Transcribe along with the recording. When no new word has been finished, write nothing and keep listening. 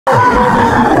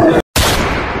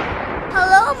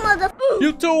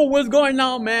YouTube, what's going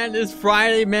on, man? It's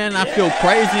Friday, man. I feel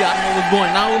crazy. I don't know what's going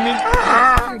on with me.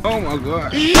 Oh my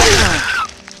god.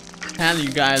 Telling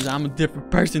you guys, I'm a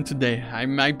different person today. I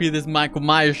might be this Michael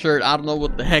Myers shirt. I don't know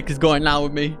what the heck is going on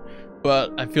with me.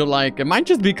 But I feel like it might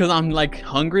just be because I'm like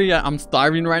hungry. I'm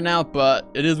starving right now, but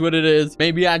it is what it is.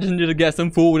 Maybe I just need to get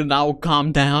some food and I'll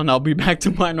calm down. I'll be back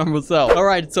to my normal self. All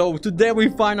right, so today we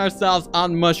find ourselves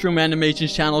on Mushroom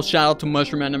Animation's channel. Shout out to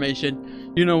Mushroom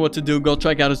Animation. You know what to do. Go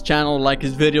check out his channel, like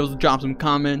his videos, drop some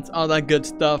comments, all that good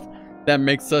stuff that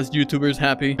makes us YouTubers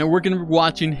happy. And we're gonna be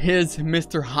watching his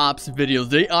Mr. Hopp's videos.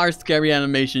 They are scary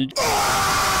animations.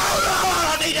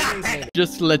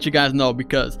 Just to let you guys know,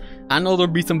 because I know there'll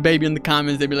be some baby in the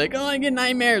comments. They'll be like, oh, I get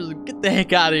nightmares. Get the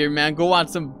heck out of here, man. Go watch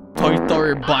some Toy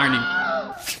Story or Barney.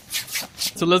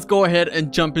 So let's go ahead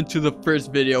and jump into the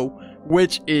first video,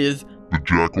 which is the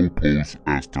Jackal Pose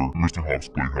Esther, Mr. Hopp's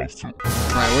Playhouse 2.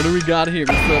 Alright, what do we got here?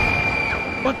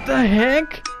 What the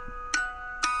heck?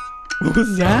 What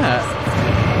was that?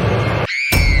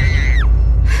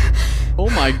 Oh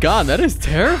my god, that is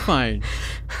terrifying.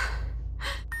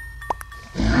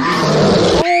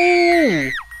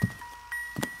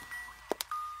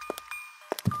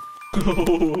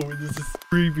 Oh, this is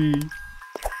creepy.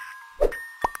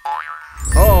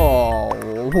 Oh,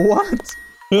 what?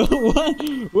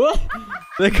 What?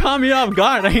 They caught me off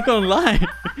guard. I ain't gonna lie.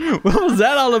 What was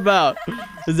that all about?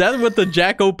 Is that what the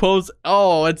Jacko pose?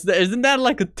 Oh, isn't that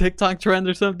like a TikTok trend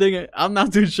or something? I'm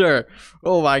not too sure.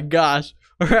 Oh my gosh.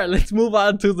 All right, let's move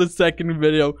on to the second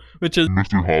video, which is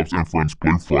Mr. Hobbs and friends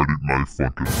play Friday Night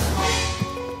Funkin'.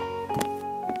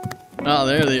 Oh,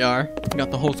 there they are.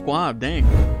 Got the whole squad. Dang.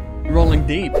 Rolling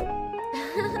deep.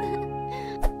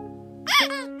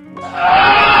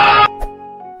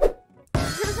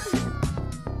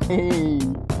 Hey.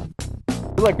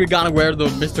 I feel like we gotta wear the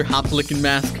Mr. Hops licking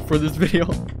mask for this video.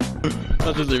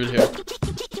 I'll just leave it here.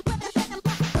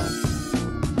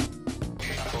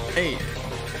 Hey.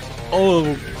 Oh,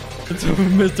 it's a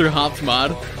Mr. Hops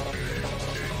mod.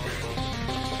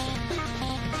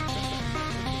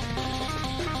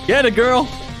 Get it, girl.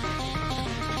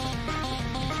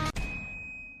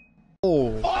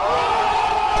 Oh.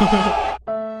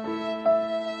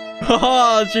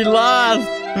 Oh, she lost.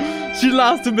 She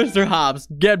lost to Mr. Hobbs.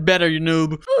 Get better, you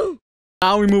noob.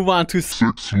 Now we move on to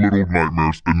 6 Little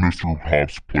Nightmares in Mr.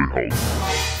 Hopp's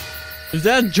Playhouse. Is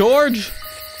that George?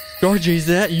 Georgie, is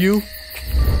that you?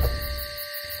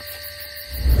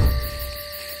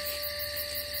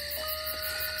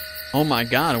 Oh my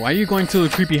god, why are you going to the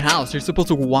creepy house? You're supposed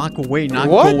to walk away, not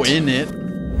go in it.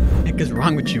 What the heck is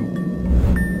wrong with you?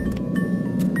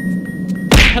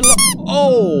 Hello?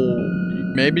 Oh!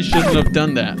 Maybe shouldn't have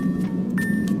done that.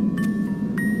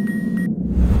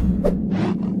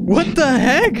 What the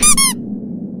heck?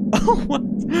 Oh, what?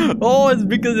 Oh, it's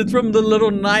because it's from the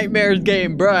Little Nightmares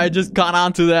game, bro. I just caught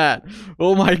on to that.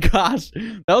 Oh my gosh.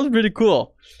 That was pretty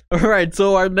cool. Alright,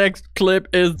 so our next clip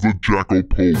is the Jackal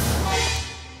Pose.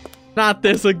 Not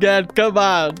this again. Come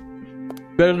on.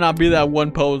 Better not be that one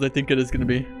pose I think it is going to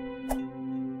be.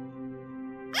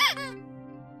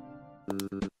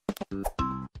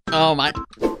 Oh my.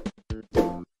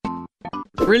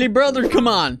 Really, brother? Come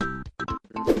on.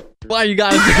 Why you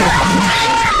gotta do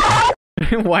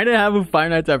it? Why did I have a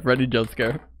Five Nights at Freddy jump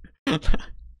scare?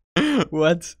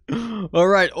 What?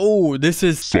 Alright. Oh, this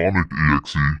is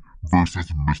Sonic.exe versus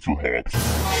Mr. Hobbs.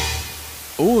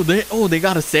 Oh, they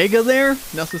got a Sega there?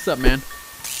 That's what's up, man.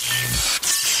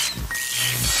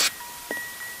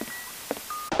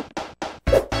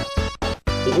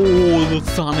 Oh, the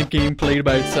Sonic game played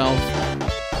by itself.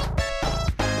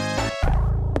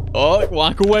 Oh,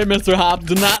 walk away, Mr. Hobbs.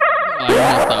 Do not. Oh, you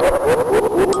messed up.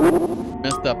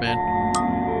 Messed up, man.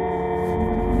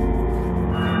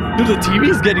 Dude, the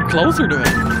TV's getting closer to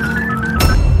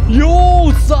him.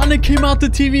 Yo, Sonic came out the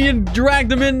TV and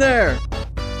dragged him in there.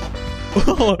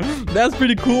 Oh, that's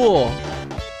pretty cool.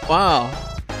 Wow.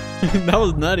 That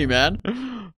was nutty, man.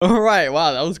 Alright,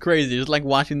 wow, that was crazy. It's like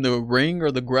watching The Ring or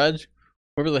The Grudge.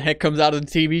 Whoever the heck comes out of the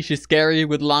TV, she's scary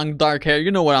with long dark hair. You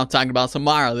know what I'm talking about.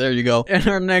 Samara, there you go. And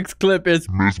our next clip is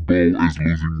Miss Bo is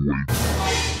losing weight.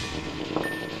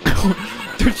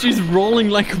 Dude, she's rolling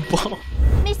like a ball.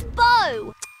 Miss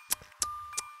Bo!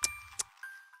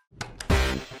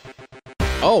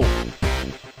 Oh.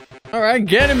 Alright,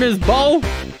 get him, Miss Bo.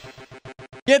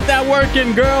 Get that work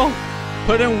in, girl.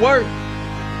 Put in work.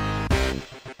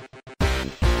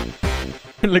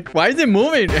 Look, why is it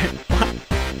moving?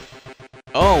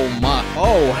 Oh my.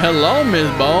 Oh, hello, Miss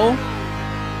Bo.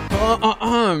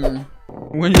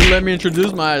 When you let me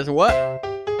introduce my eyes, what?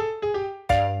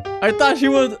 I thought she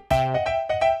was.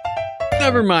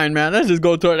 Never mind, man. Let's just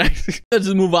go to our next. Let's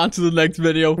just move on to the next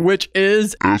video, which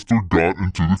is Esther got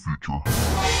into the future.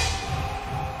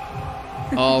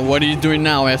 Oh, what are you doing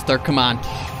now, Esther? Come on. Give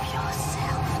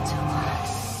yourself to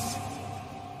us.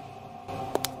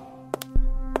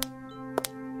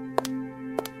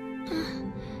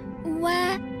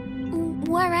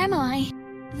 Where am I?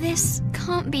 This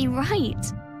can't be right.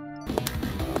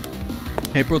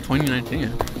 April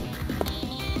 2019.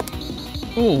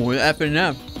 Oh, F and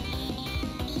F.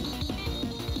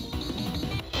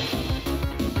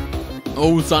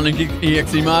 Oh, Sonic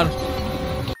EXE mod.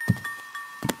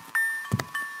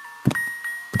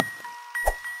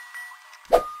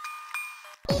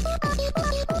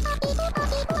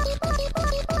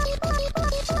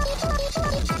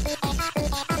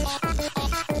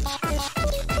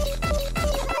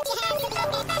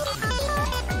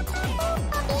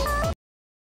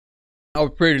 I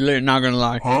was pretty late, not gonna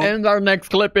lie. Huh? And our next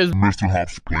clip is Mr.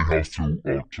 Hopp's Playhouse 2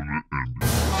 alternate ending.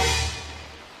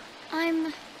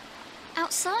 I'm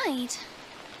outside.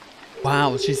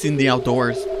 wow, she's in the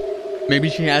outdoors. Maybe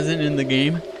she hasn't in the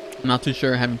game. I'm not too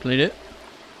sure. I haven't played it.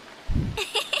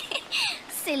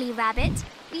 Silly rabbit.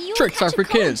 You Tricks are for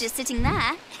kids. Just sitting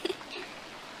there.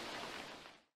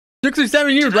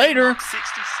 67 years later. 67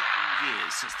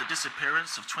 years since the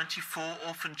disappearance of 24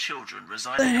 orphan children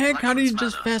residing The heck? How do you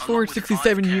just fast forward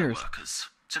 67 years? Workers.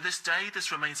 To this day,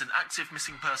 this remains an active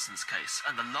missing persons case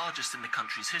and the largest in the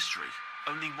country's history.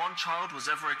 Only one child was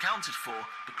ever accounted for,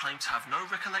 but claimed to have no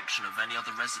recollection of any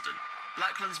other resident.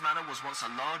 Blacklands Manor was once a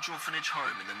large orphanage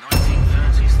home in the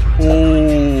 1930s through to the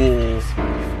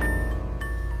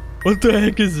 1950s. What the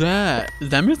heck is that? Is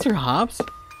that Mr. Hops?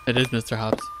 It is Mr.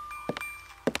 Hops.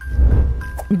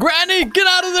 Granny! Get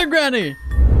out of there, Granny!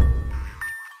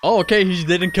 Oh, okay, he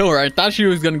didn't kill her. I thought she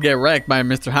was gonna get wrecked by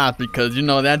Mr. Hops because, you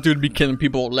know, that dude be killing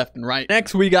people left and right.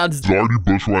 Next, we got Zardy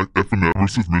Bushwhack FNF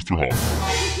versus Mr. Hop.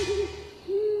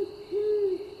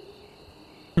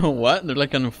 What? They're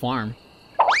like on a farm.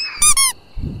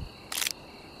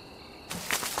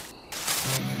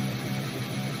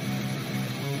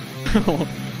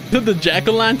 The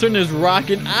jack-o'-lantern is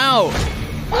rocking out.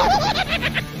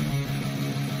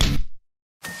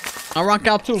 I'll rock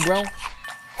out too, bro.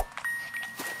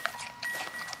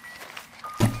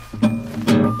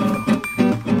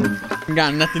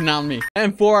 Got nothing on me.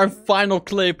 And for our final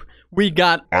clip, we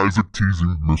got Isaac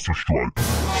teasing Mr. Strike.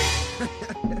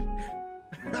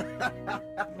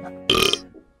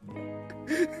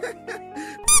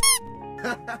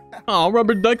 oh,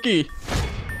 rubber ducky.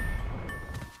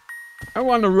 I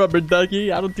want a rubber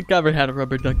ducky. I don't think I ever had a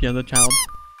rubber ducky as a child.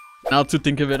 Now to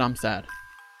think of it, I'm sad.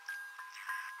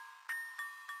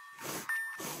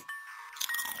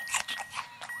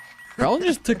 Bro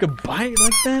just took a bite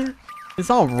like that. It's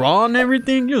all raw and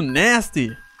everything. You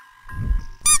nasty.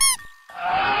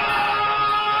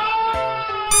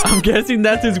 I'm guessing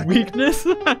that's his weakness.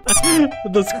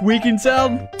 The squeaking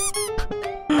sound.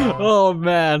 Oh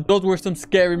man, those were some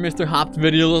scary Mr. Hops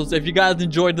videos. If you guys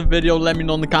enjoyed the video, let me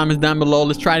know in the comments down below.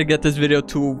 Let's try to get this video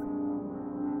to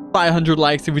 500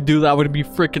 likes. If we do that, would be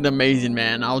freaking amazing,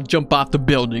 man. I'll jump off the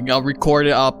building, I'll record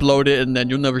it, I'll upload it, and then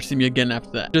you'll never see me again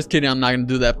after that. Just kidding, I'm not gonna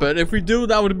do that, but if we do,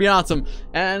 that would be awesome.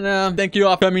 And thank you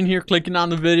all for coming here, clicking on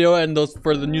the video, and those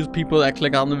for the news people that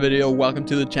click on the video, welcome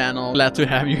to the channel. Glad to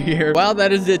have you here. Well,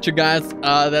 that is it, you guys.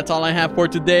 That's all I have for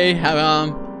today.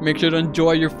 Make sure to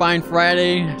enjoy your fine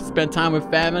Friday. Spend time with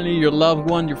family, your loved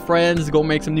one, your friends. Go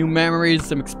make some new memories,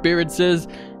 some experiences.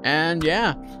 And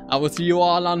yeah, I will see you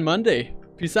all on Monday.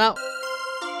 Peace out.